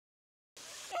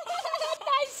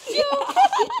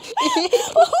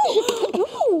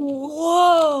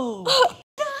Whoa!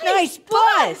 Nice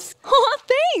bus! Oh,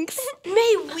 thanks.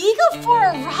 May we go for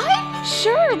a ride?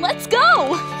 Sure, let's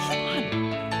go.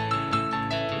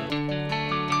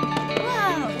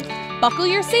 Wow. Buckle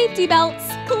your safety belts.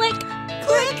 Click.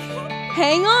 Click.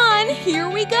 Hang on, here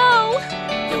we go.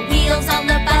 The wheels on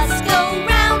the bus go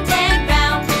round and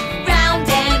round, round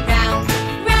and round,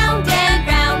 round and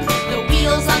round. The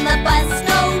wheels on the bus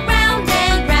go round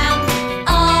and round,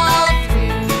 all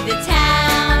through the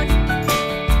town.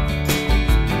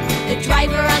 The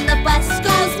driver on the bus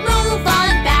goes move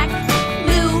on back,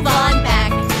 move on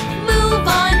back, move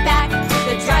on back.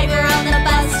 The driver on the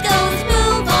bus goes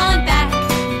move on back,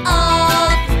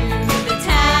 all through the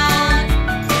town.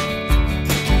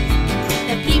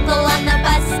 The people on the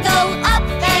bus go up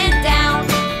and down,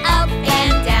 up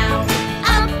and down,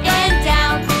 up and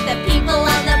down. The people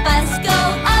on the bus go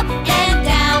up and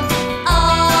down,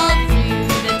 all through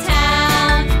the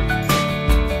town.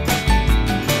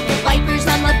 The wipers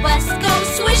on the bus go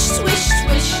swish, swish,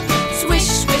 swish, swish,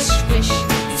 swish, swish,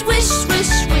 swish,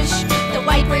 swish, swish. The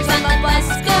wipers on the bus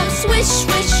go swish,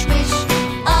 swish, swish,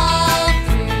 all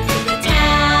through the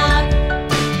town.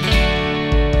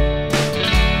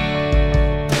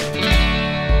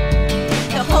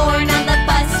 The horn on the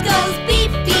bus goes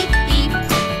beep, beep, beep,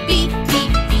 beep,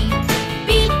 beep, beep,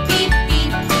 beep, beep,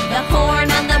 beep. The horn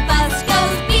on the bus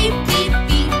goes beep, beep,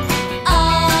 beep,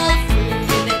 all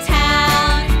through the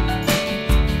town.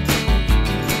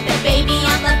 The baby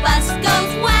on the bus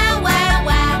goes wow, wow,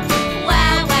 wow,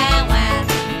 wow, wow, wow,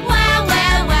 wow,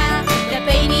 wow, wow. The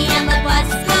baby on the bus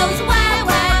goes wow,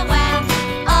 wow, wow,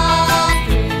 all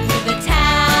through the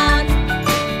town.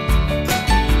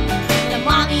 The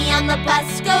mommy on the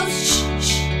bus goes shh,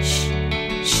 shh,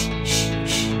 shh, shh,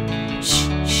 shh, shh,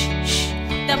 shh, shh.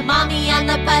 The mommy on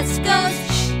the bus goes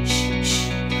shh, shh, shh,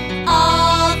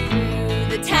 all through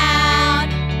the town.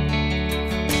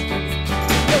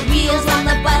 The wheels on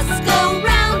the bus go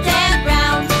round and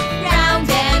round, round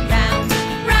and round,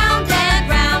 round and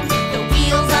round. The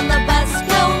wheels on the bus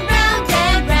go round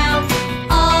and round,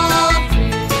 all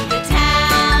through the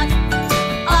town,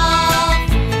 all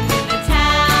through the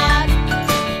town,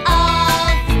 all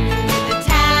through the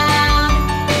town.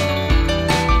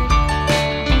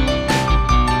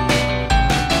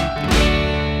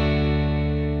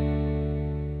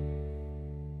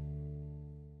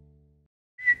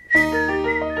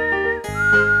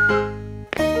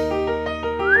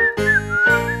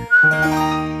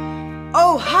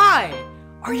 Oh, hi!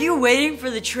 Are you waiting for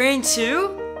the train too?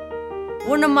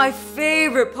 One of my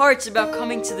favorite parts about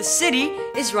coming to the city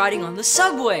is riding on the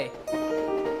subway.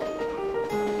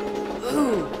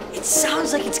 Ooh, it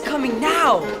sounds like it's coming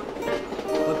now.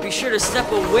 But be sure to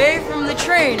step away from the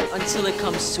train until it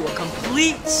comes to a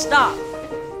complete stop.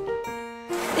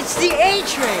 It's the A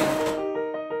train!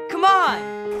 Come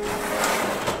on!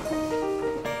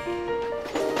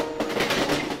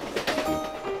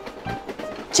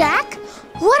 Jack,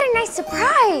 what a nice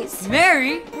surprise!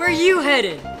 Mary, where are you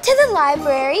headed? To the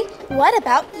library. What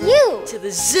about you? To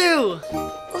the zoo!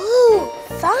 Ooh,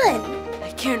 fun.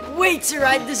 I can't wait to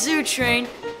ride the zoo train.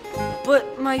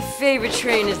 But my favorite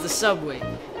train is the subway.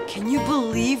 Can you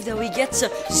believe that we get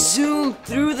to zoom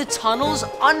through the tunnels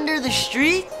under the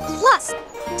street? Plus,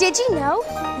 did you know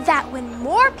that when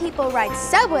more people ride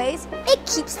subways, it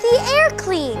keeps the air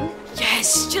clean?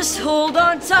 Yes, just hold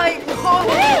on tight.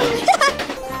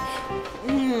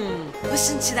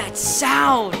 Listen to that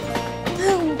sound.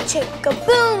 Boom chicka,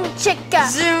 boom chicka.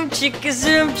 Zoom chicka,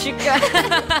 zoom chicka.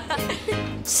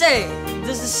 Say,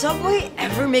 does the subway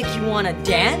ever make you want to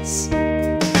dance?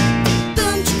 Boom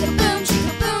chicka, boom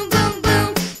chicka, boom boom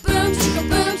boom. Boom chicka,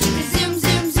 boom chicka, zoom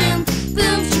zoom zoom.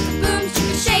 Boom chicka, boom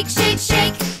chicka, shake shake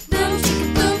shake. Boom chicka,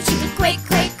 quake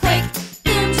quake quake.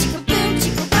 Boom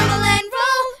chicka, rumble and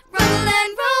roll, rumble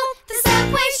and roll. The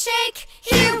subway shake,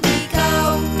 here we go.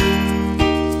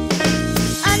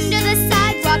 Under the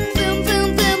sidewalk, boom boom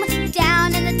boom. Down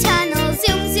in the tunnel,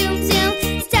 zoom zoom zoom.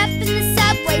 Step in the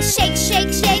subway, shake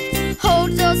shake shake.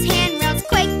 Hold those handrails,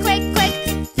 quake quake quake.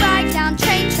 Ride down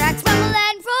train tracks, rumble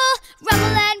and roll,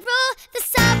 rumble and roll. The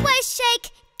subway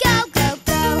shake, go go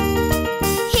go.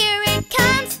 Here it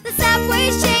comes, the subway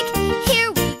shake,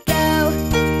 here we go.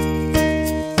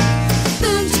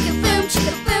 Boom chicka,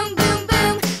 boom boom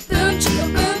boom. Boom chicka,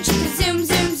 zoom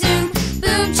zoom zoom.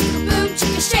 Boom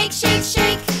chicka, shake shake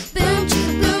shake. Boom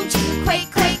chicka, quake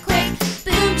quake quake.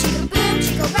 Boom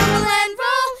chicka, rumble and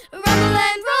roll, rumble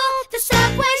and roll. The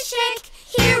subway shake,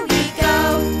 here we go.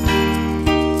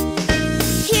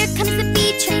 Here comes the B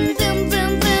train, boom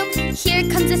boom boom. Here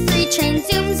comes the 3 train,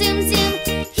 zoom zoom zoom.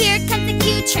 Here comes the Q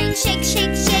train, shake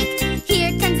shake shake.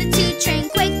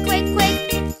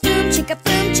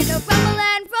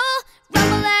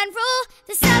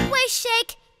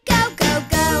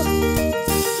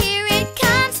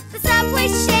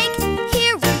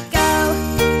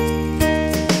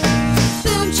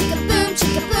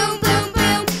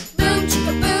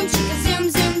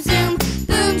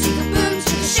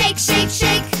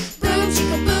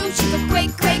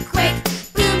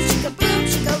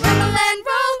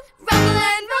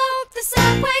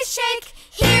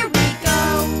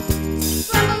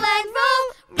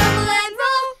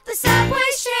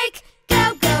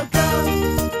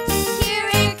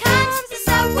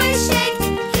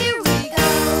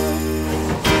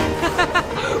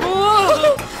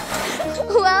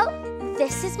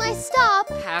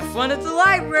 have fun at the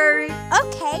library.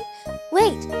 Okay.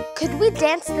 Wait, could we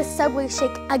dance the subway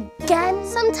shake again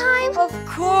sometime? Of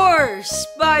course.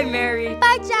 Bye, Mary.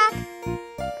 Bye, Jack.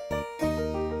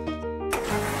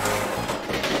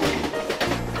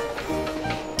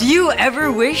 Do you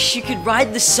ever wish you could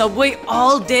ride the subway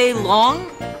all day long?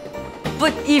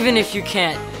 But even if you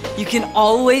can't, you can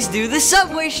always do the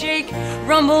subway shake.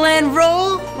 Rumble and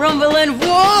roll, rumble and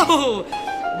whoa!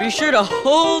 Be sure to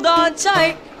hold on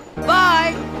tight.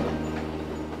 Bye.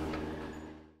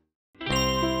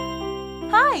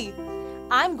 Hi,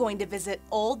 I'm going to visit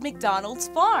Old MacDonald's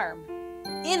farm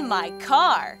in my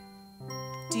car.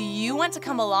 Do you want to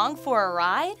come along for a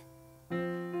ride?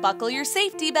 Buckle your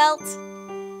safety belt.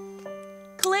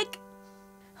 Click.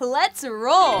 Let's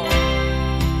roll.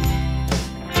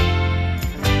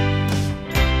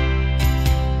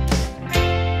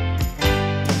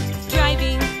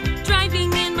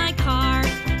 Driving in my car,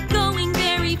 going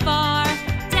very far.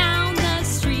 Down the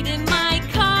street in my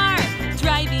car.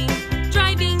 Driving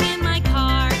in my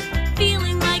car,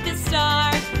 feeling like a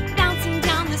star. Bouncing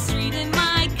down the street in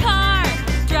my car.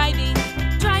 Driving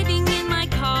in my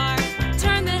car,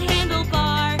 turn the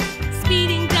handlebar.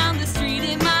 Speeding down the street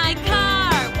in my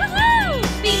car. Woohoo!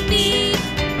 Beep beep.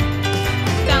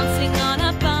 Bouncing on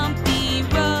a bumpy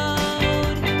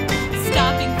road.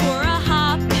 Stopping for a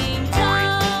hopping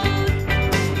toad.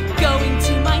 Going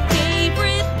to my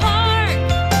favorite park.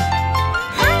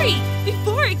 Hurry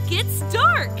before it gets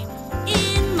dark.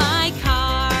 In my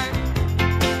car.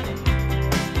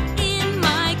 In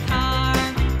my car.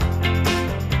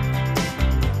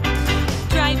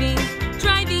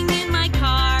 Driving in my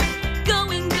car.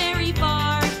 Going very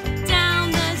far.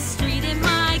 Down the street in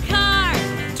my car.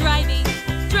 Driving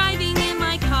in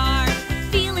my car.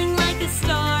 Feeling like a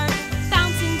star.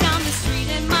 Bouncing down the street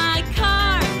in my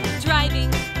car.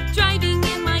 Driving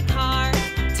in my car.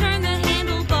 Turn the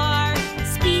handlebar.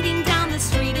 Speeding down the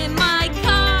street in my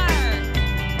car.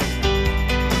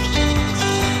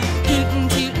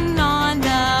 Tootin' on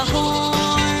the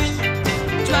horn.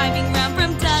 Driving round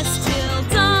from dusk till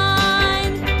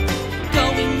dawn.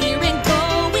 Going near and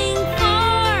going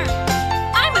far.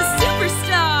 I'm a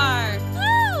superstar.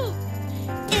 Woo!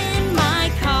 In my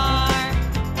car.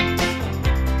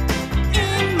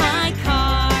 In my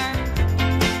car.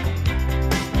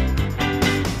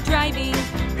 Driving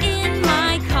in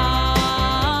my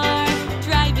car.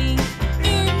 Driving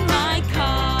in my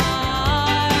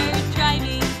car.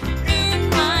 Driving in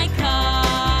my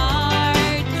car.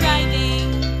 Driving.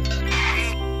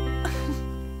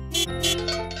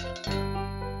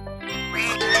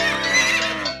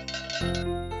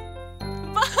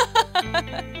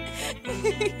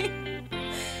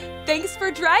 Thanks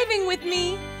for driving with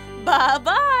me.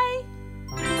 Bye-bye.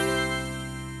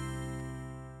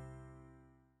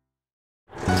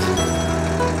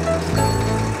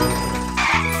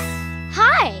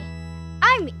 Hi,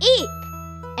 I'm Eep,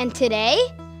 and today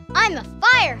I'm a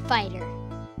firefighter.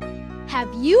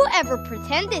 Have you ever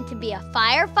pretended to be a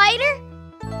firefighter?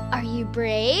 Are you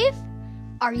brave?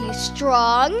 Are you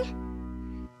strong?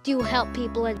 Do you help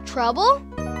people in trouble?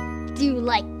 Do you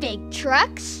like big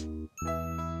trucks?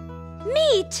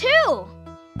 Me too!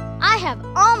 I have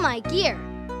all my gear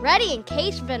ready in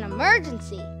case of an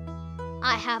emergency.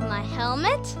 I have my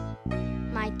helmet,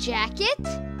 my jacket,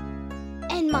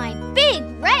 and my big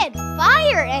red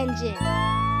fire engine.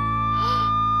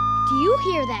 Do you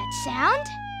hear that sound?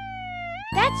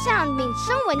 That sound means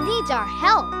someone needs our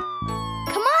help.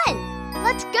 Come on,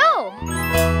 let's go.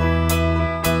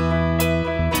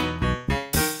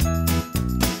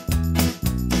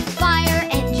 Fire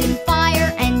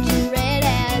engine, red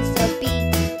as a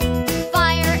beet.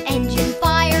 Fire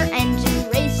engine,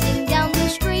 racing down the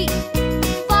street.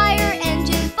 Fire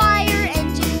engine,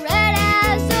 red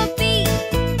as a beet.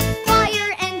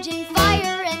 Fire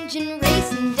engine,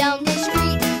 racing down the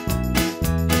street.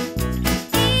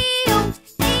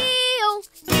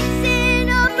 It's an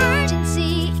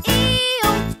emergency.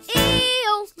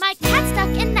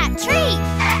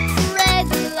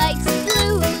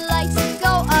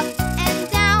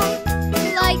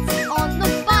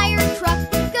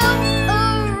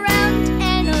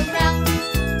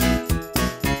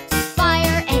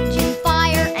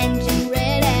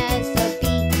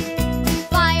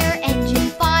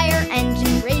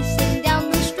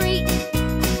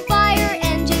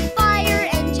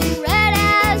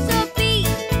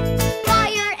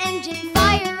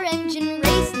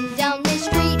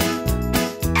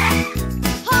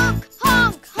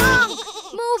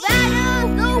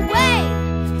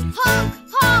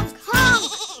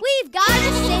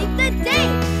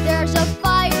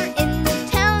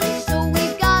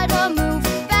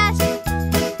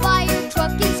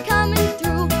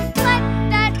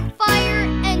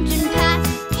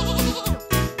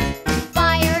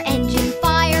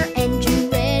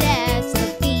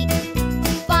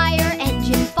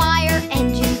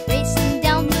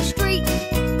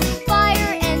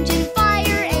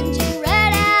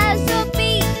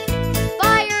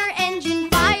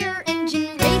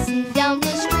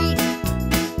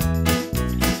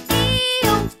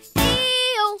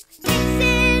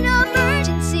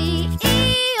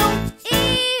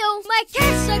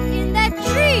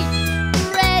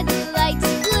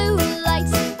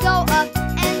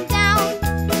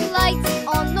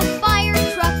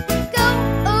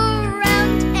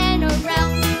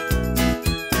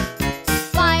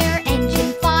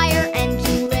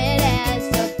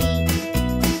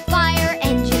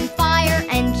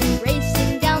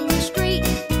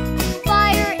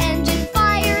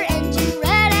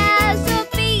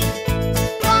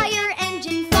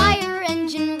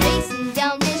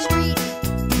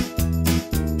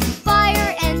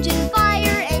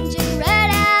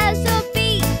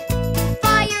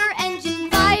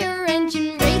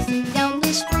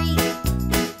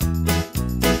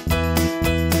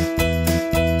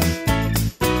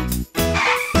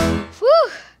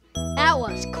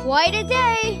 quite a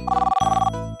day.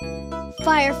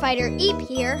 Firefighter Eep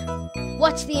here.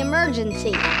 What's the emergency?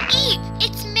 Eep,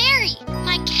 it's Mary.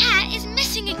 My cat is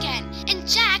missing again, and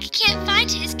Jack can't find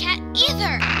his cat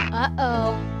either.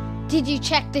 Uh-oh. Did you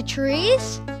check the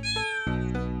trees?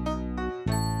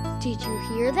 Did you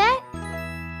hear that?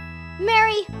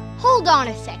 Mary, hold on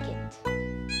a second.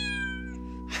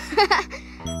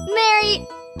 Mary,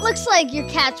 looks like your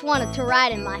cats wanted to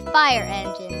ride in my fire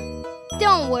engine.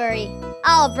 Don't worry,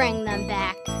 I'll bring them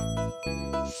back.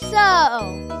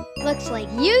 So, looks like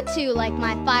you two like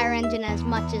my fire engine as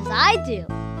much as I do.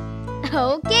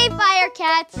 Okay, fire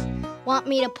cats. Want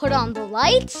me to put on the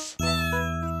lights?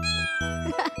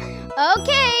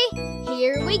 Okay,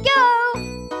 here we go.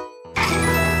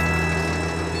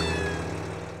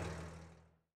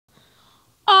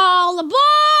 All aboard!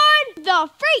 The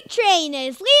freight train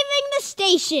is leaving the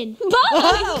station.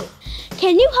 Bye!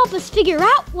 Can you help us figure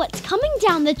out what's coming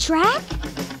down the track?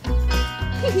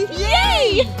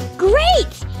 Yay!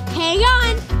 Great! Hang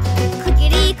on.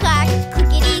 Clickety-clack,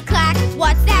 clickety-clack,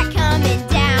 what's that coming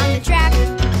down the track?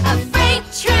 A freight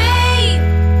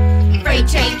train! Freight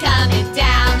train coming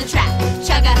down the track.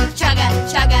 Chugga, chugga,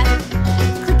 chugga.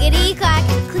 Clickety-clack,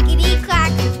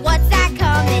 clickety-clack, what's that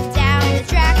coming down the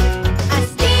track? A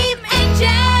steam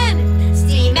engine!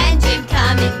 Steam engine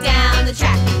coming down the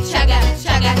track. Chugga,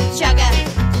 chugga, chugga.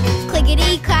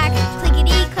 Clickety-clack,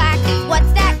 clickety-clack,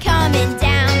 what's that coming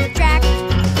down the track?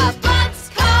 A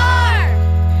boxcar!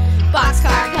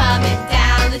 Boxcar coming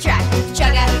down the track.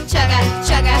 Chugga, chugga,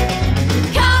 chugga.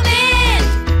 Coming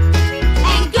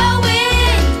and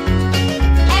going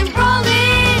and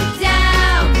rolling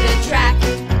down the track.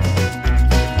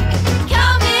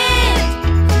 Coming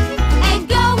and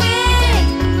going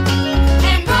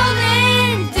and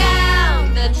rolling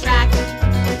down the track.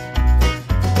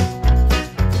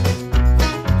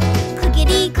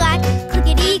 Clickety-clack,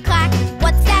 clickety-clack,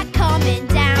 what's that coming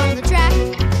down the track?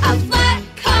 A flat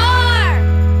car!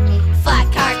 Flat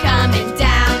car coming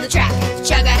down the track.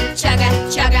 Chugga, chugga,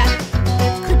 chugga.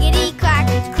 Clickety-clack,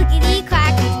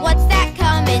 clickety-clack, what's that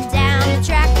coming down the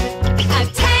track? A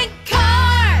tank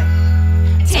car!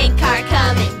 Tank car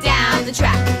coming down the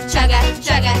track. Chugga,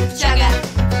 chugga, chugga.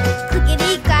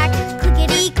 Clickety-clack,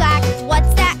 clickety-clack,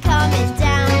 what's that coming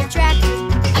down the track?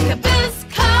 A caboose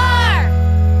car!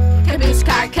 Caboose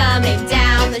car coming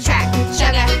down the track.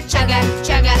 Chugga, chugga,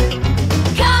 chugga.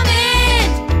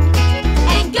 Coming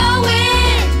and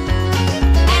going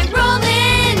and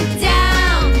rolling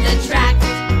down the track.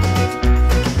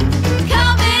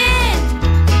 Coming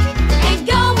and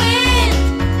going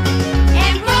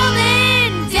and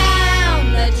rolling down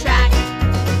the track.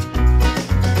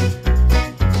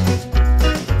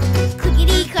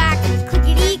 Clickety-clack,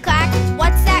 clickety-clack,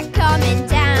 what's that coming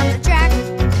down the track?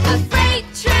 A freight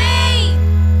train!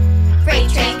 Freight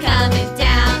train coming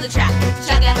down the track.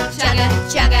 Chugga, chugga,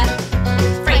 chugga.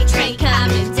 Freight train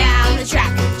coming down the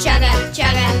track. Chugga,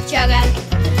 chugga, chugga.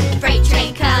 Freight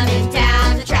train coming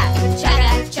down the track. Chugga,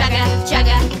 chugga,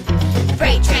 chugga.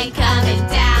 Freight train coming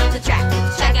down the track.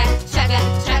 Chugga, chugga,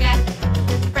 chugga.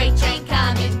 Freight train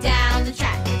coming down the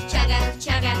track. Chugga,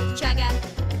 chugga, chugga.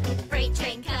 Freight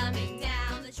train coming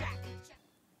down the track.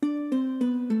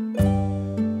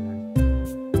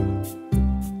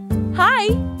 Hi!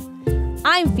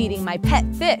 I'm feeding my pet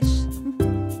fish.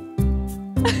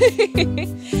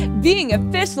 Being a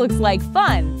fish looks like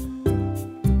fun.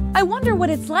 I wonder what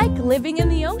it's like living in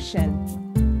the ocean.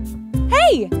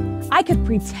 Hey! I could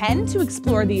pretend to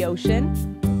explore the ocean.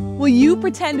 Will you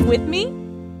pretend with me?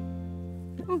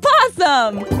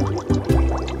 Possum!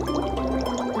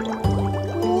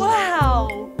 Wow!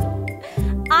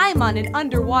 I'm on an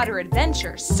underwater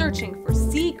adventure searching for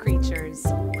sea creatures.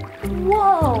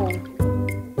 Whoa!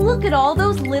 Look at all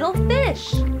those little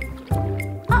fish.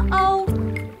 Uh-oh.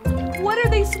 What are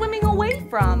they swimming away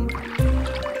from?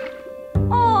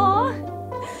 Aw,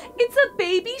 it's a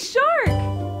baby shark.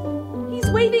 He's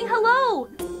waving hello.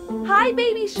 Hi,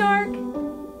 baby shark.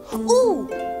 Ooh,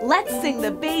 let's sing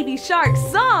the baby shark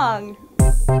song.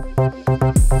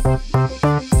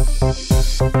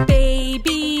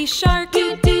 Baby shark,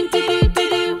 doo doo doo doo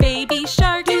doo. Baby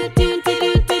shark, doo doo doo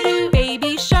doo doo.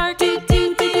 Baby shark, doo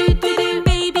doo doo doo doo.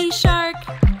 Baby shark,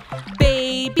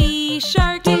 baby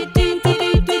shark, doo doo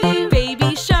doo doo doo.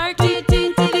 Baby shark, doo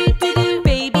doo doo doo doo.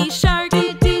 Baby shark,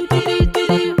 doo doo doo doo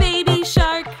doo. Baby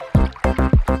shark.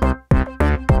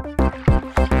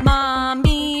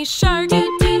 Mommy shark,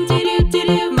 doo doo doo doo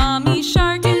doo. Mommy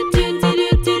shark, doo doo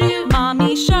doo doo doo.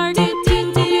 Mommy shark, doo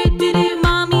doo doo doo doo.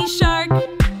 Mommy shark.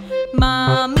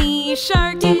 Mommy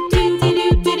shark, doo doo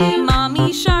doo doo doo.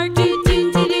 Mommy shark, doo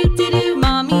doo doo doo doo.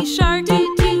 Mommy shark,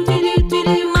 doo doo doo doo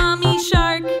doo. Mommy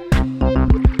shark.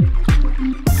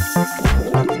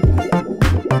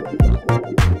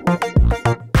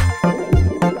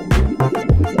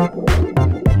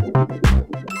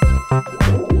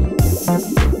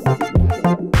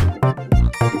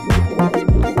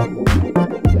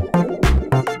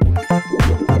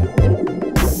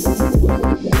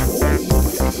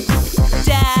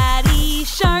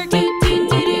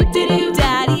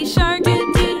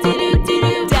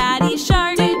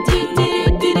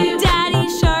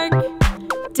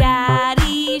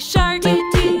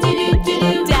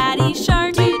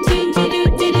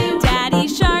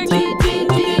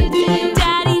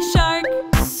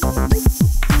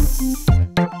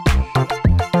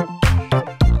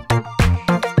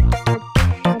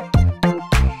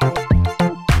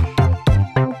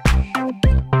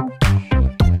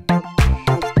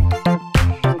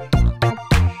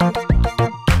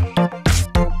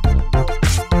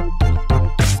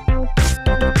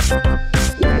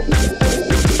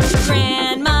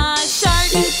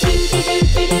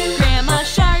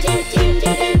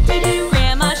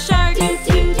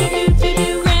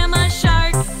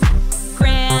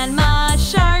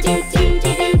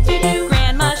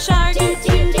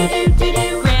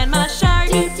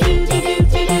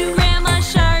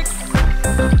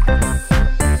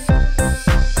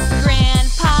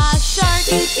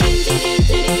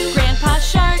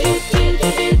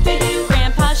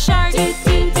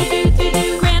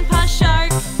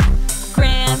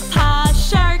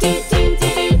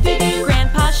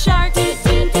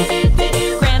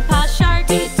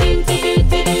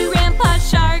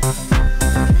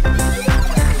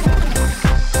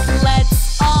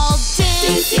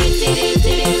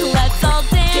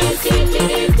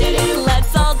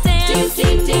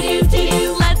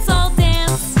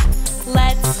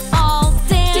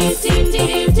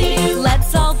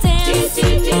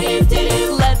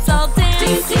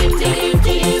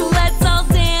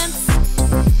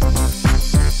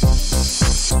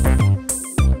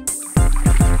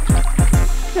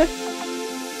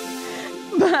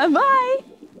 Bye-bye.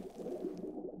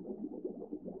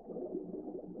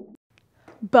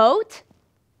 Boat?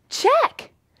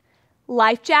 Check.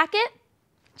 Life jacket?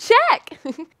 Check.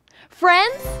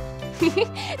 Friends?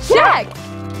 Check.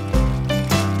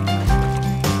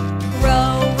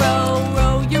 Row, row,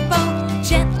 row your boat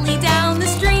gently down the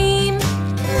stream.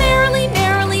 Merrily,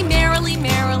 merrily, merrily,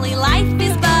 merrily, life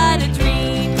is but a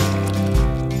dream.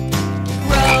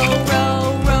 Row,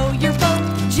 row, row your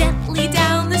boat gently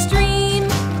down the stream.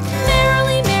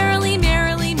 Merrily, merrily,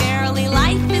 merrily, merrily,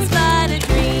 life is but a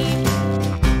dream.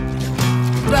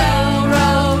 Row,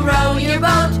 row, row your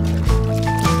boat.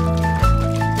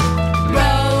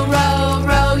 Row, row,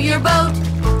 row your boat.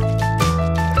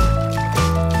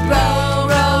 Row,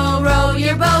 row, row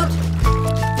your boat.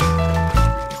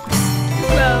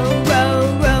 Row,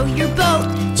 row, row your boat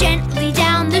gently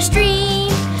down the stream.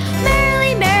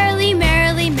 Merrily, merrily,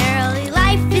 merrily, merrily,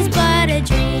 life is but a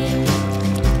dream.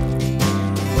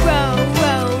 Row,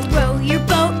 row, row your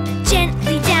boat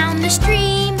gently down the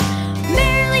stream.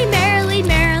 Merrily, merrily,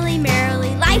 merrily,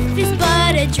 merrily, life is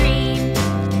but a dream.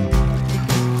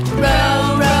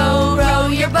 Row, row, row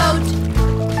your boat.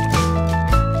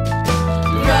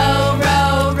 Row,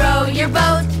 row, row your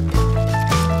boat.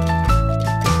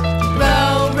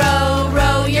 Row, row,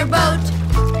 row your boat.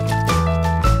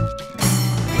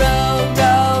 Row,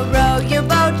 row, row your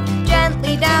boat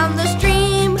gently down the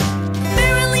stream.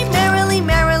 Merrily, merrily,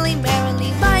 merrily,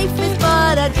 merrily, life is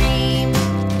but a dream.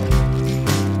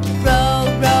 Row,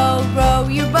 row, row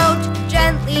your boat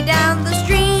gently down the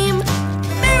stream.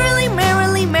 Merrily,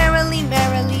 merrily, merrily,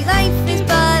 merrily, life is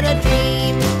but a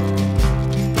dream.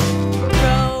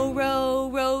 Row, row,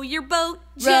 row your boat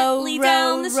gently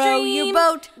down the stream. Row your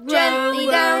boat gently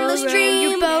down the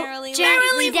stream.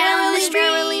 Gently down the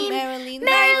stream. Merrily,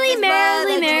 Merrily,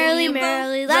 merrily, merrily,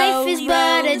 merrily, life is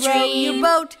but a Row your dream.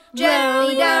 boat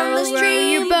gently down the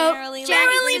stream. Your boat Merrily,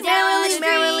 merrily, merrily,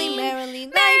 merrily,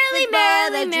 merrily,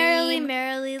 merrily, merrily,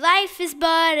 merrily, life is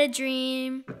but a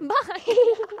dream.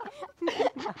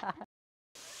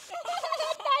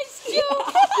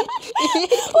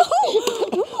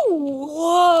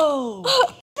 Whoa!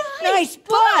 Nice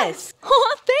bus!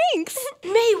 Oh, thanks.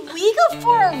 May we go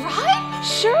for a ride?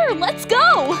 Sure, let's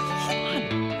go.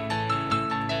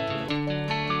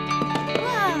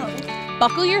 Wow!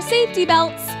 Buckle your safety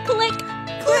belts. Click.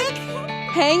 Click!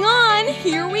 Hang on,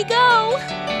 here we go.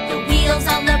 The wheels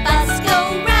on the bus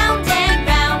go round and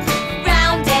round,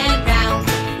 round and round,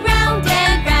 round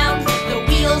and round. The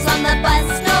wheels on the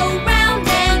bus go round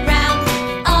and round,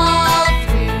 all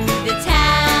through the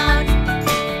town.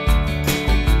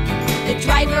 The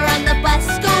driver on the bus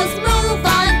goes move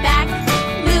on back,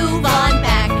 move on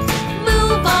back,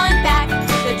 move on back.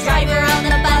 The driver on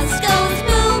the bus goes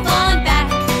move on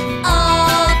back,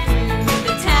 all through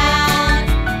the town.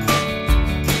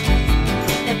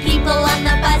 The people on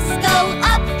the bus go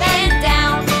up and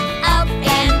down, up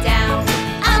and down,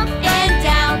 up and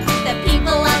down. The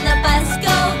people on the bus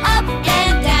go up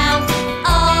and down,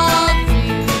 all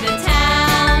through the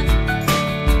town.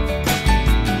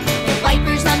 The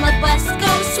wipers on the bus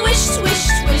go swish, swish,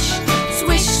 swish,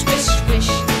 swish, swish, swish,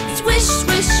 swish,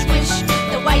 swish, swish.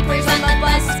 The wipers on the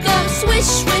bus go swish,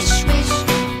 swish, swish,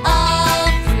 all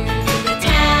through the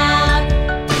town.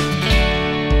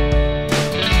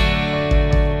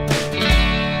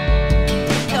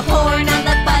 The horn on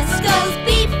the bus goes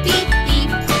beep, beep,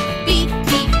 beep, beep,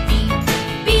 beep, beep,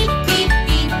 beep, beep,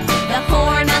 beep. The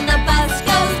horn on the bus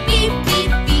goes beep,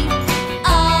 beep, beep,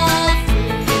 all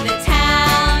through the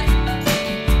town.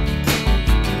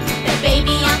 The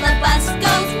baby on the bus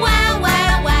goes wow,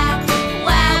 wow, wow,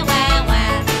 wow, wow,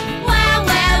 wow, wow,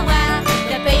 wow, wow.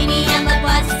 The baby on the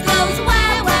bus goes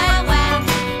wow, wow, wow,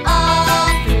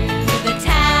 all through the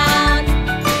town.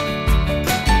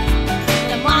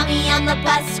 The mommy on the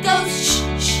bus goes shh,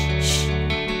 shh,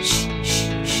 shh, shh,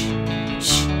 shh,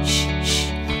 shh, shh, shh.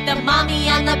 The mommy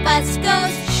on the bus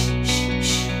goes shh, shh,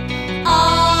 shh,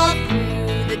 all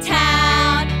through the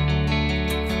town.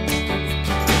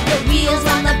 The wheels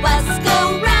on the bus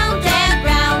go round and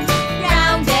round,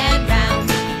 round and round,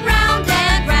 round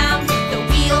and round. The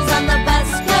wheels on the bus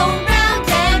go round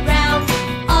and round,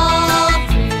 all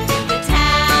through the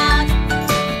town,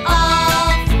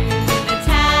 all through the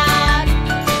town,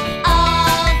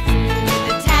 all through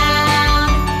the town.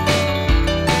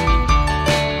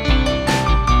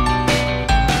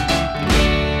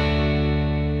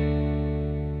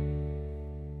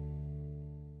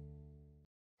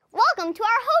 Welcome to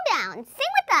our hoedown.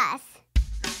 Sing with us.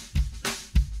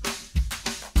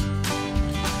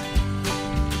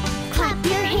 Clap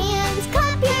your hands,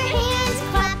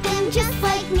 clap them just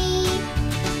like me.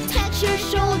 Touch your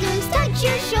shoulders.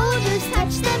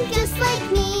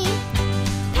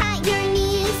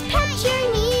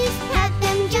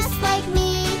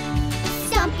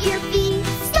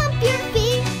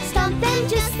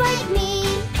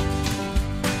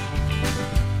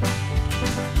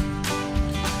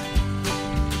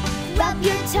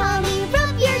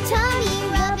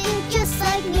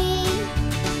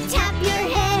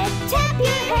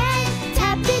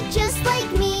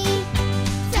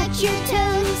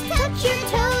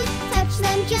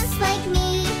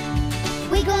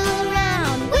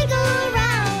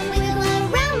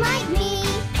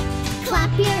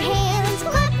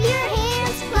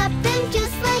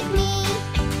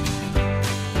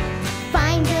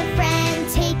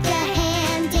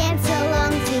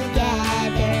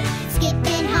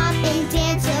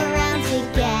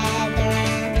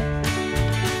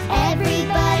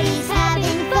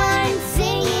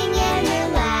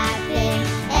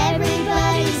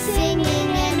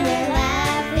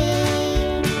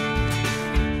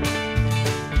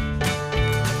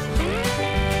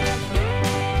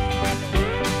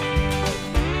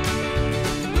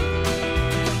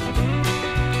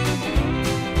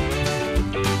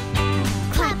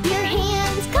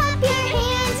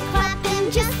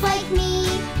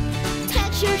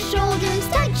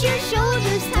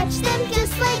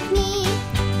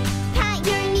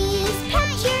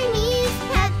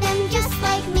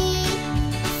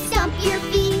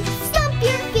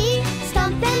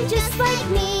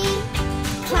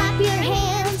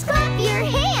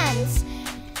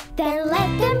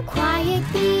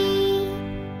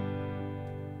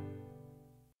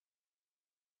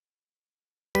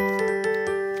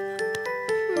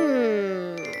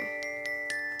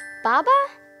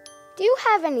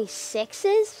 have any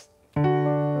 6s?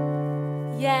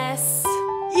 Yes.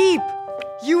 Eep,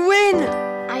 you win!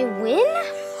 I win?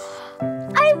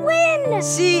 I win!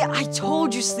 See, I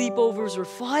told you sleepovers were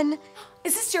fun.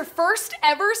 Is this your first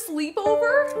ever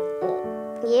sleepover?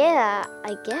 Yeah,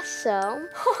 I guess so.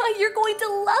 You're going to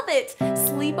love it.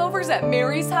 Sleepovers at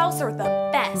Mary's house are the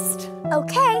best.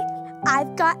 Okay,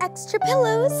 I've got extra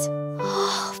pillows.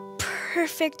 Oh,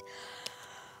 perfect.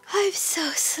 I'm so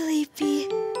sleepy.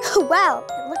 Well,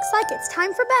 it looks like it's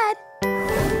time for bed.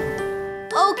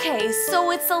 Okay, so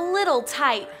it's a little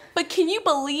tight, but can you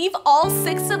believe all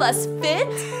 6 of us fit?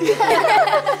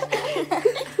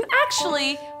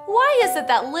 Actually, why is it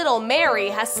that little Mary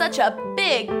has such a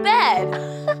big bed?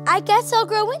 I guess I'll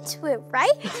grow into it,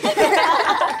 right?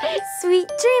 Sweet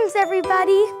dreams,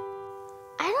 everybody.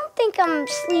 I don't think I'm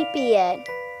sleepy yet.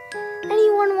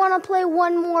 Anyone want to play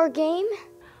one more game?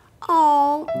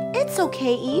 Oh, it's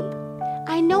okay, Eep.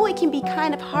 I know it can be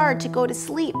kind of hard to go to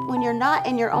sleep when you're not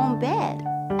in your own bed.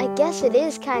 I guess it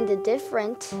is kind of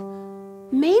different.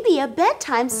 Maybe a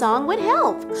bedtime song would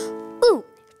help. Ooh,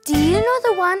 do you know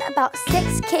the one about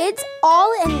 6 kids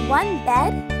all in one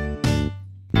bed?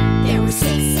 There were 6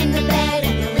 in the bed,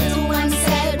 and the little one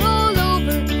said, roll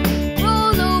over,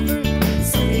 roll over.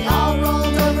 So they all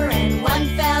rolled over, and one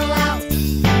fell out.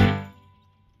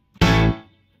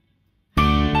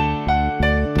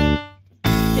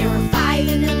 There were 5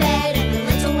 in the bed, and the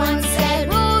little one said,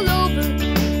 roll over,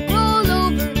 roll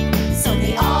over. So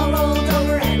they all rolled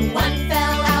over, and one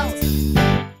fell out.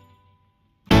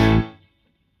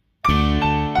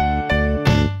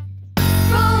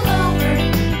 Roll over,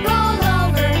 roll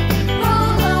over,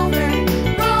 roll over,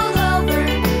 roll over,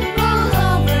 roll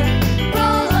over,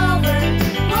 roll over,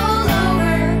 roll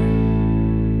over.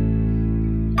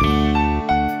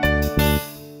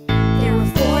 There were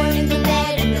 4 in the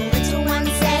bed, and the little one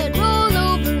said, roll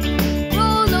over,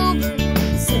 roll over.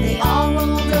 So they all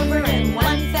rolled over, and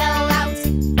one fell out.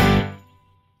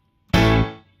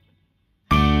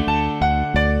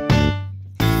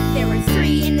 There were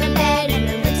 3 in the bed, and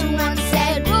the little one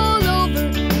said, roll over,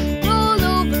 roll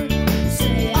over. So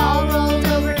they all rolled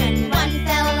over, and one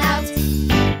fell out.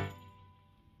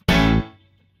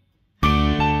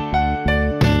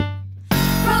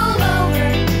 Roll over,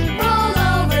 roll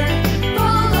over,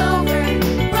 roll over,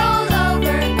 roll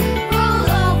over, roll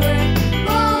over,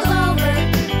 roll over,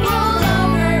 roll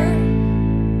over.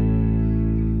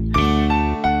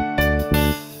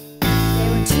 There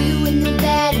were 2 in the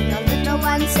bed, and the little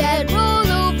one said, roll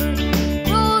over,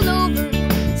 roll over.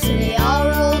 So they all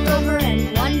rolled over, and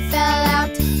one fell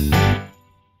out.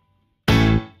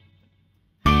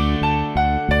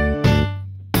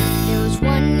 There was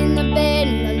 1 in the bed,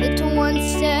 and the little one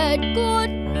said, good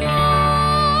night,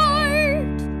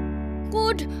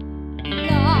 good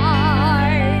night,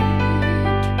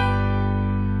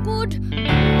 good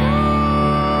night.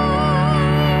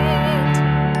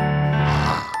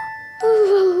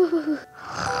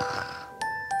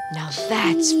 Now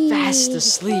that's fast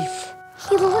asleep.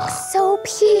 He looks so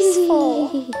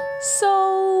peaceful.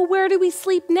 So, where do we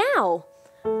sleep now?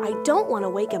 I don't want to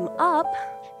wake him up.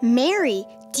 Mary,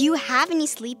 do you have any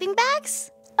sleeping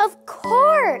bags? Of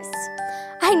course.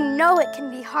 I know it can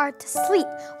be hard to sleep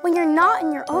when you're not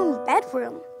in your own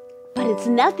bedroom. But it's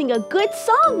nothing a good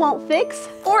song won't fix.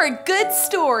 Or a good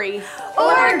story.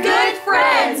 Or good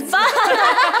friends.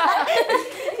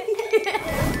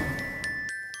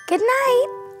 Good night.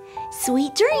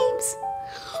 Sweet dreams.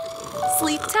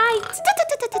 Sleep tight.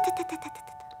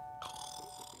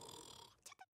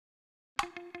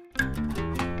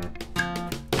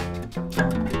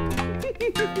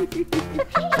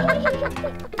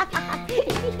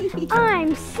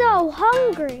 I'm so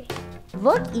hungry.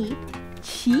 Look, Eep,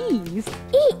 cheese.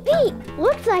 Eat, eat.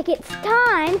 Looks like it's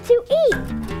time to eat.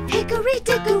 Hickory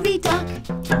dickory dock,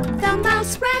 the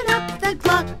mouse ran up the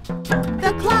clock.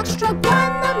 The clock struck 1,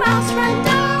 the mouse ran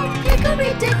down.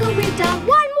 Hickory dickory dock,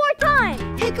 One more time.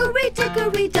 hickory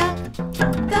dickory dock.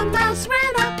 The mouse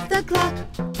ran up the clock.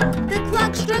 The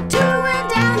clock struck 2, and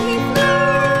down he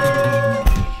flew.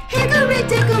 Hickory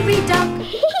dickory dock.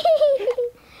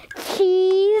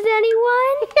 Cheese,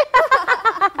 anyone?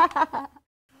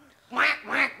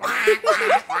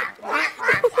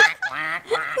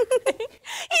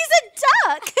 He's a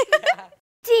duck!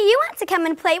 Do you want to come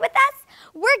and play with us?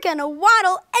 We're gonna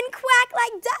waddle and quack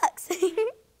like ducks.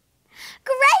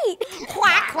 Great!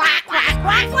 Quack, quack, quack,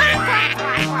 quack, quack, quack,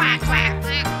 quack, quack, quack,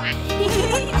 quack.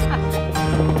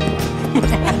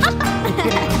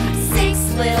 6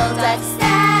 little ducks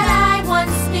that I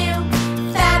once knew.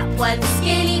 Fat one's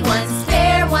skinny, one's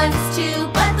fair, one's too.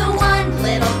 But the one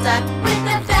little duck with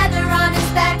a feather on his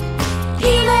back,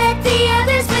 he led the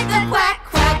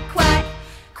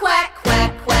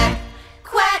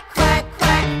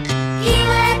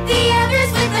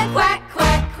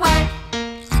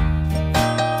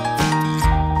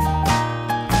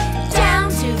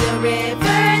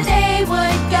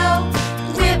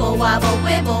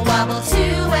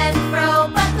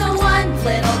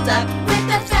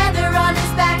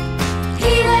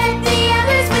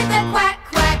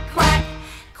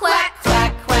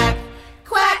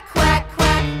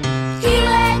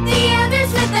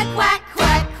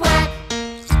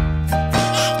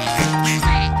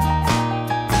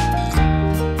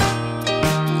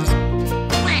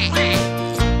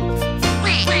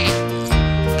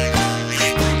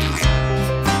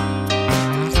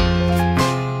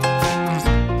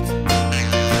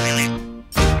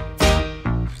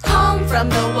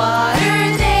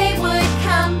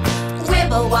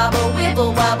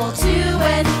travel to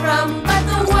and from, but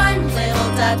the one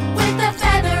little duck with a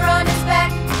feather on his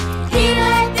back, he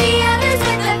led the others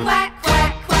with a quack,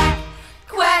 quack, quack,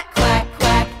 quack, quack,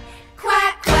 quack,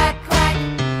 quack, quack, quack.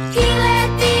 He led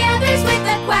the others with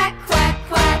a quack, quack,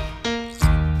 quack.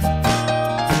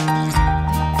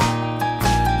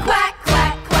 Quack,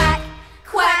 quack, quack,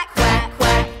 quack, quack,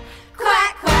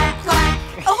 quack, quack, quack,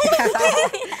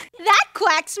 quack. That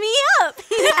quacks me up.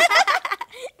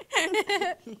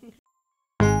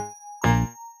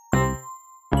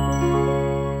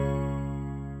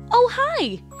 Oh,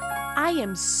 hi! I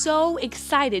am so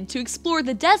excited to explore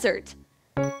the desert.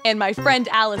 And my friend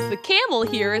Alice the camel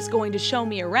here is going to show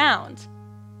me around.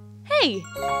 Hey,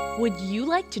 would you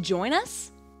like to join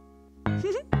us?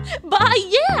 Bah,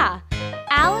 yeah!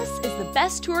 Alice is the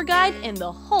best tour guide in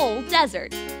the whole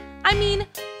desert. I mean,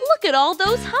 look at all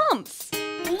those humps.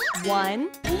 1,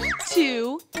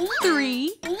 2,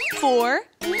 3, 4,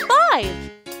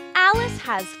 5. Alice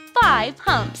has 5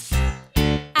 humps.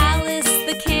 Alice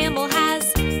the camel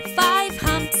has 5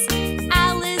 humps.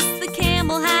 Alice the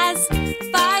camel has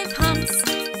 5 humps.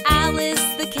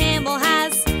 Alice the camel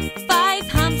has 5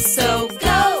 humps. So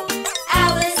go,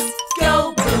 Alice,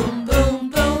 go, boom, boom,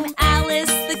 boom.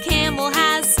 Alice the camel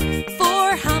has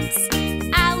 4 humps.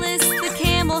 Alice the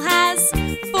camel has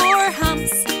 4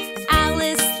 humps.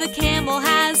 Alice the camel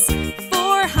has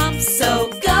 4 humps. So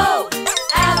go,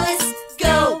 Alice,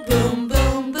 go, boom,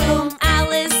 boom, boom.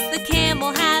 Alice the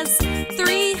camel has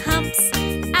 3 humps.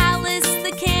 Alice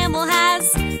the camel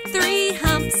has 3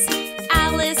 humps.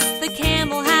 Alice the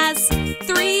camel has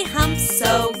 3 humps.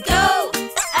 So go,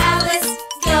 Alice,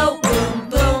 go, boom,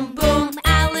 boom, boom.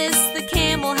 Alice the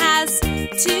camel has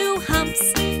 2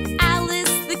 humps.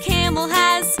 Alice the camel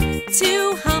has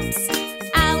 2 humps.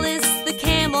 Alice the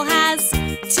camel has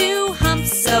 2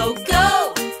 humps. So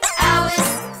go,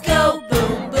 Alice, go,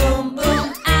 boom, boom,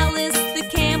 boom. Alice the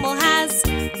camel has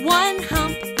 1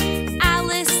 hump.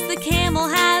 Alice the camel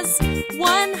has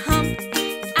 1 hump.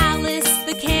 Alice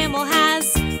the camel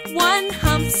has 1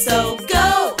 hump. So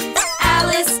go,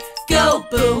 Alice, go,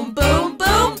 boom, boom,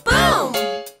 boom, boom.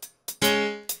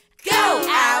 Go,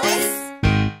 Alice.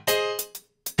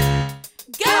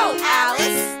 Go,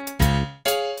 Alice.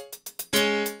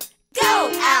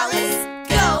 Go, Alice.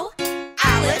 Go,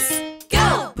 Alice.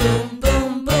 Go, boom,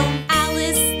 boom, boom.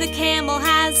 Alice the camel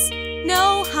has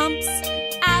no humps.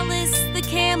 Alice the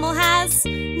camel has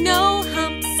no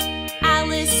humps.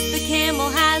 Alice the camel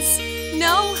has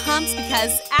no humps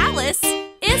because Alice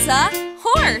is a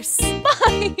horse.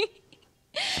 Bye!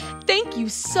 Thank you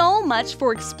so much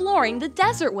for exploring the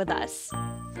desert with us.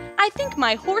 I think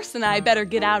my horse and I better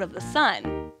get out of the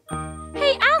sun.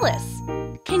 Hey, Alice,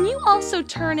 can you also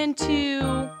turn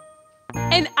into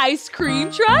an ice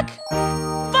cream truck?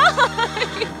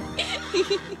 Bye!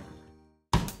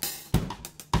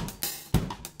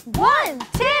 1,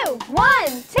 2,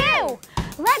 1, 2.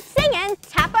 Let's sing and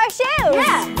tap our shoes.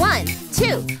 Yeah. 1,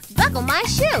 2, buckle my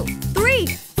shoe. 3,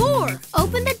 4,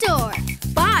 open the door.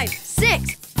 5,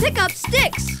 6, pick up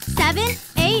sticks. 7,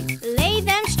 8, lay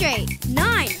them straight.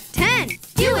 9, 10,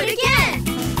 do it again.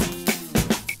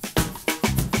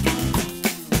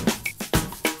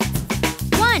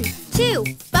 1, 2,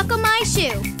 buckle my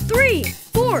shoe. 3,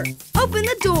 4, open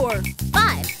the door.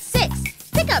 5, 6,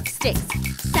 pick up sticks.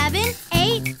 7,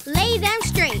 8, lay them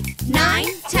straight. 9,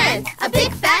 10, a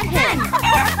big fat hen.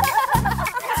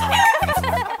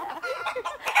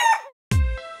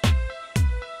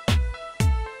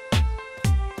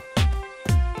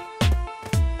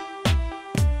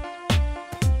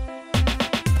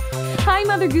 Hi,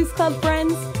 Mother Goose Club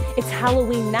friends. It's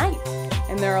Halloween night,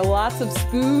 and there are lots of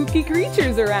spooky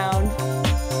creatures around.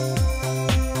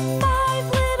 5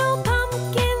 little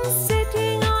pumpkins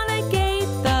sitting on a gate.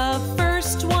 The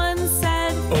first one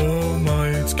said, Oh my,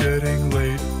 it's getting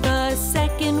late. the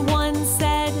second one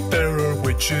said, There are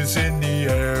witches in the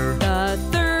air, the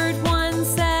third one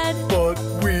said, but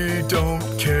we don't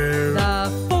care. the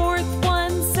fourth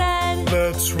one said,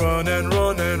 Let's run and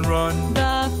run and run.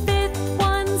 the fifth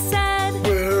one said,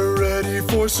 We're ready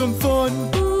for some fun.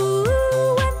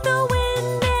 ooh, went the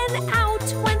wind and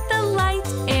out went the light,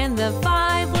 and the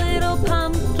 5 little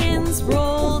pumpkins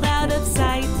rolled out of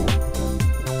sight.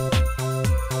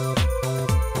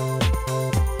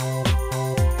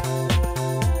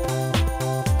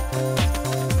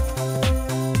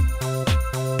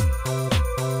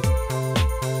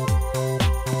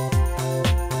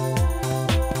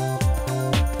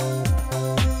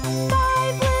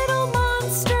 Five little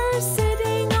monsters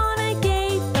sitting on a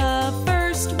gate. The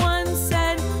first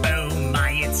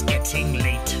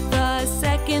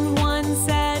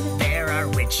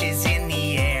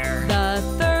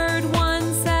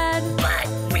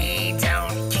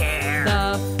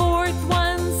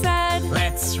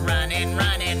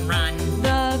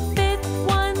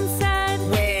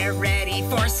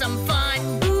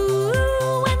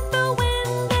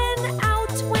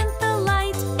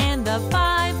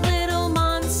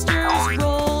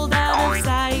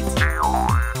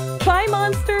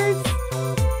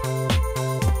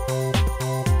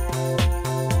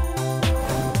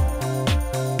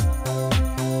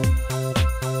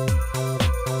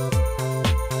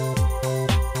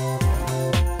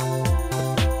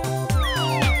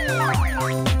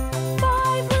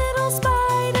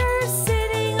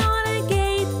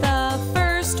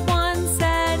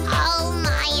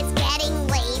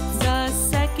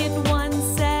second one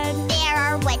said, There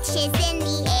are witches in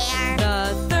the air.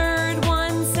 the third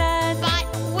one said, But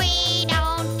we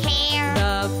don't care.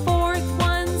 the fourth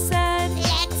one said,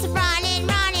 Let's run and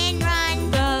run and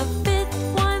run. the fifth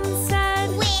one said,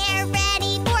 We're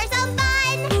ready for some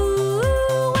fun.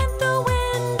 ooh went the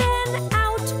wind and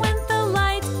out went the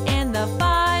light, and the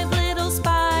 5 little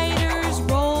spiders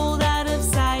rolled out of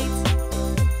sight.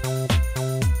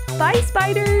 Bye,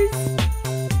 spiders!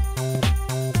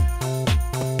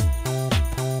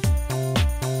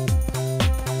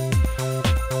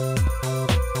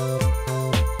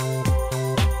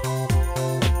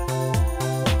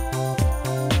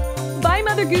 Bye,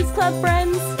 Mother Goose Club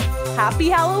friends! Happy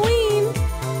Halloween!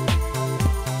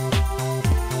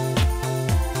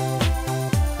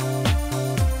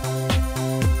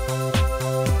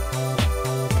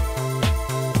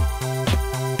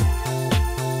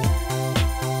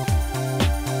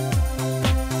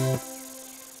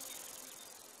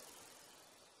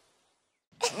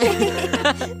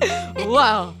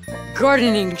 Wow,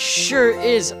 gardening sure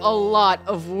is a lot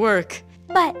of work.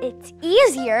 But it's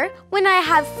easier when I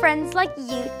have friends like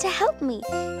you to help me.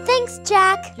 Thanks,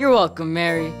 Jack. You're welcome,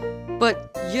 Mary.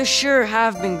 But you sure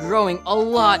have been growing a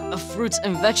lot of fruits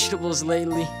and vegetables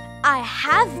lately. I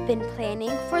have been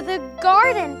planning for the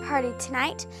garden party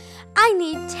tonight. I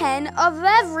need 10 of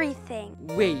everything.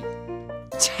 Wait,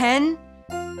 10?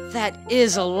 That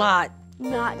is a lot.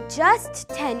 Not just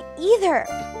 10 either.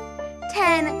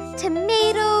 10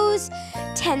 tomatoes,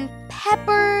 10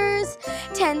 peppers,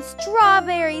 10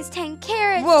 strawberries, 10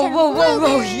 carrots, Whoa, 10 whoa, whoa, whoa,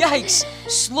 blueberries. yikes!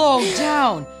 Slow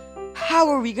down. How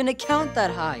are we gonna count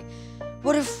that high?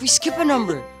 What if we skip a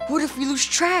number? What if we lose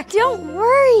track? Don't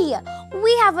worry.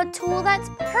 We have a tool that's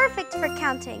perfect for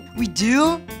counting. We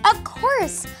do? Of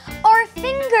course, our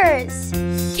fingers.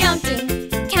 Counting,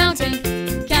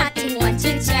 counting, counting 1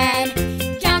 to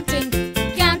 10. Counting,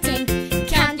 counting,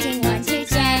 counting 1 to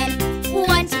 10.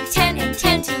 1 to 10 and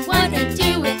 10 to 1 and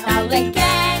do it all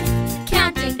again.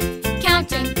 Counting,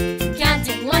 counting,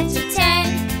 counting 1 to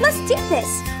 10. Let's do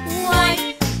this. 1,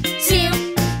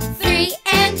 2, 3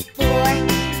 and 4,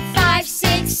 5,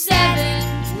 6,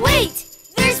 7. Wait,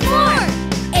 there's more.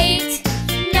 8,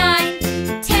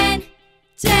 9, 10,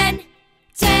 10,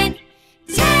 10,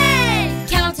 10.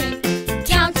 Counting,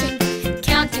 counting,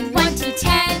 counting 1 to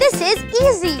 10. This is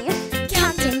easy.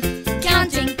 Counting,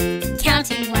 counting,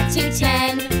 counting 1 to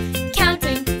 10.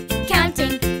 Counting,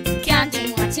 counting,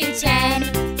 counting 1 to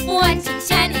 10. 1 to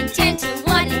 10 and 10 to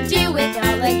 1 and do it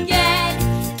all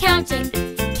again. Counting,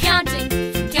 counting,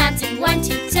 counting 1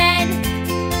 to 10.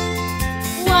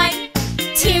 1,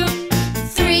 2,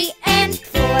 3 and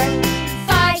 4,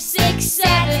 5, 6,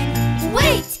 7.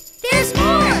 Wait, there's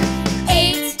more.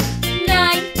 8,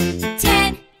 9,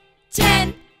 10,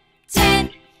 10, 10,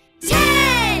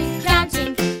 10.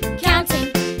 Counting,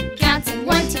 counting, counting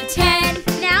 1 to 10.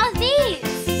 Now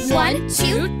these. 1,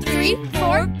 2, 3,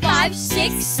 4, 5,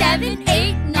 6, 7,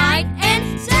 8, 9,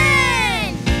 and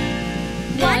 10.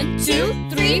 1, 2,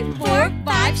 3, 4,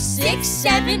 5, 6,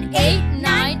 7, 8,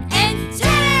 9, and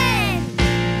 10.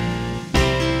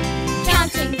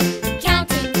 Counting,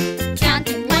 counting,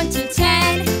 counting 1 to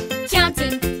 10.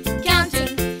 Counting, counting,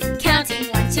 counting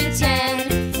 1 to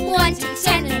 10. 1 to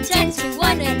 10 and 10 to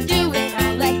 1 and do it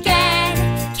all again.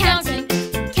 Counting,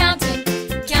 counting,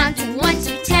 counting 1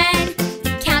 to 10.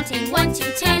 Counting 1 to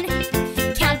 10.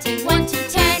 Counting 1 to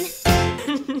 10.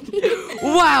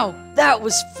 Wow, that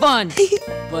was fun.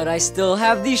 But I still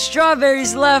have these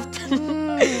strawberries left.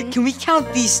 Can we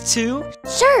count these too?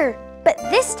 Sure, but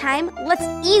this time let's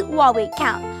eat while we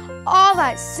count. All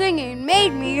that singing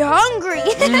made me hungry.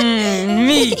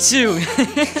 Me too.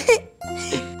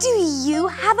 Do you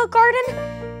have a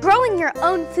garden? Growing your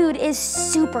own food is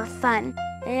super fun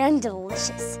and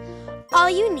delicious. All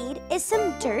you need is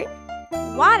some dirt,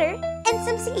 water, and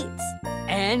some seeds.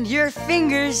 And your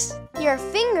fingers Your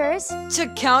fingers. to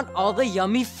count all the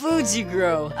yummy foods you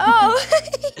grow. Oh,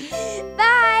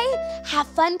 bye. Have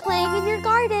fun playing in your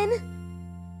garden.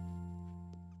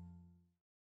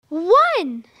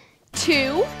 1,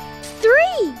 2,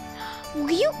 3.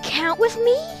 Will you count with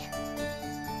me?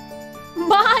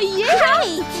 My,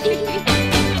 yay!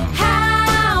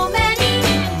 How many?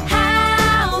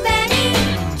 How many?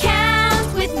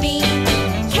 Count with me.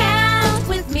 Count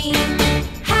with me.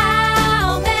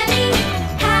 How many?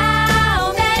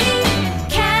 How many?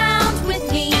 Count with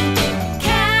me.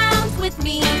 Count with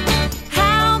me.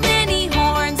 How many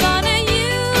horns on a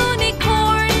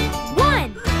unicorn?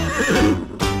 1.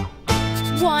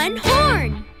 1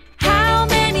 horn. How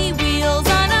many wheels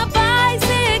on a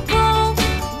bicycle?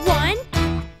 1,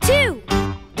 2.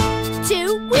 2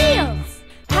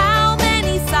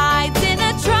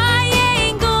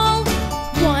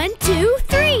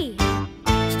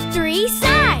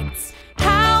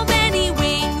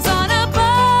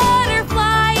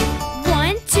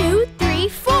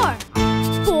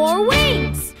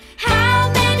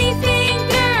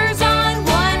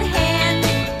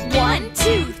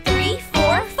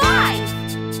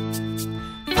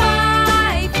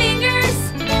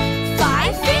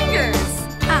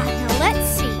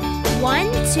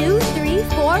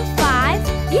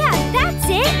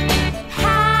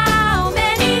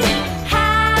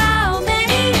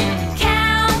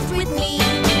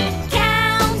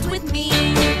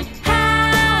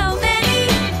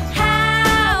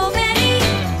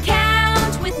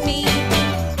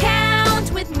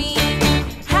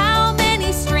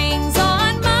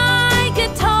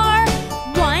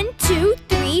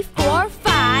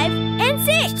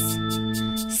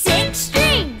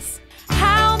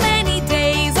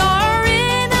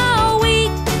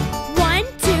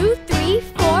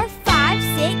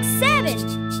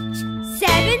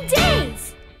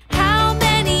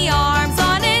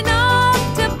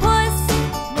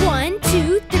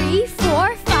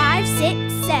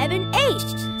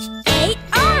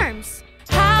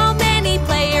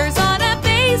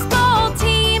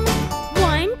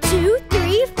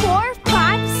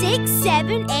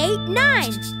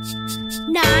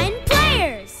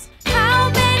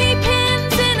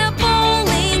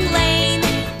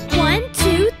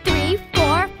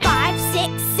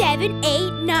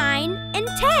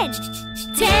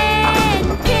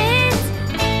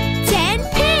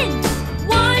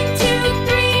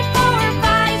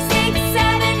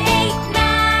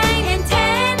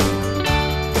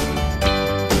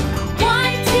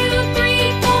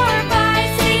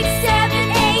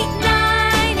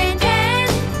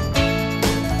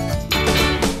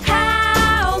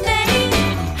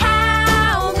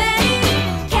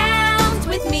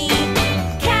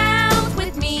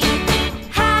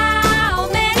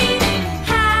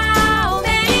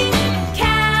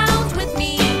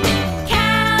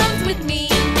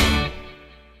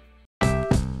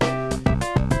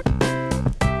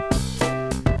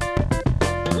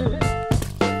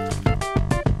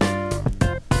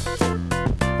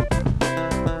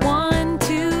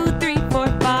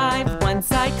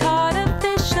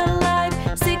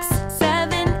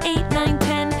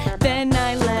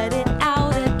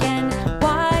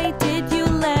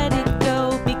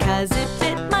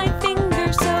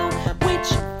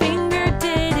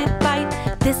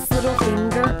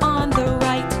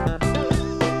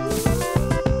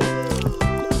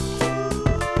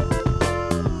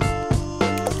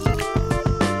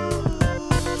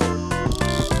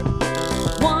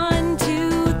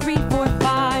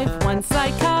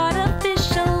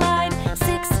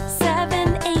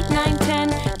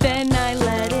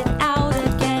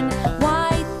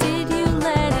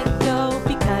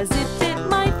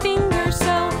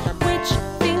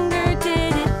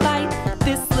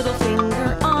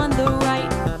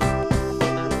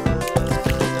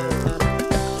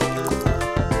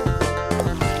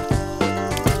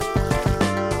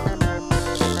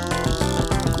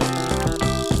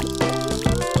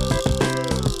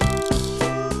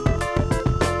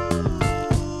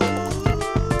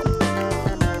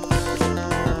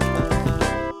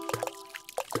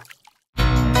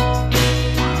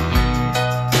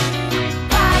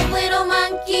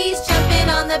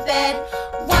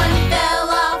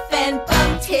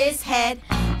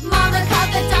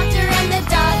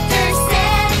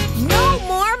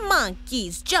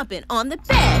 monkeys jumping on the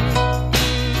bed.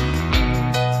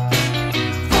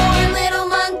 4 little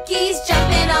monkeys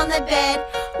jumping on the bed.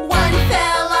 One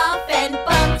fell off and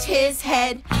bumped his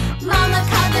head. Mama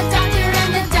called the doctor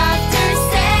and the doctor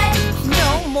said,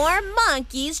 no more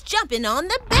monkeys jumping on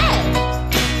the bed.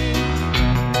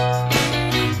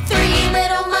 3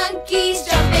 little monkeys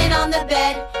jumping on the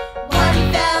bed.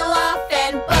 One fell off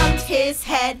and bumped his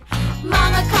head.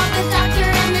 Mama called the doctor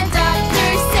and the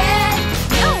doctor said,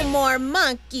 no more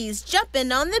monkeys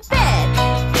jumping on the bed.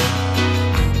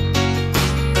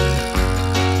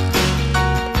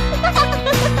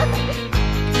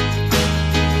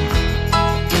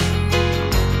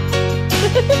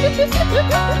 2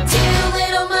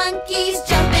 little monkeys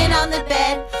jumping on the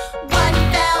bed. One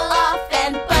fell off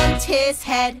and bumped his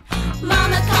head.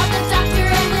 Mama called the doctor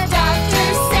and the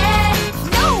doctor said,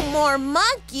 no more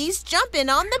monkeys jumping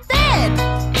on the bed.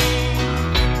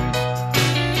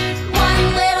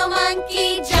 1 little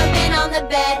monkey jumping on the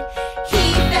bed.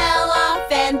 He fell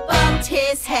off and bumped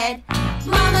his head.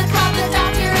 Mama called the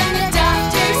doctor and the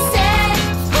doctor said,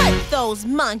 put those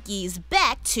monkeys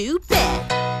back to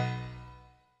bed.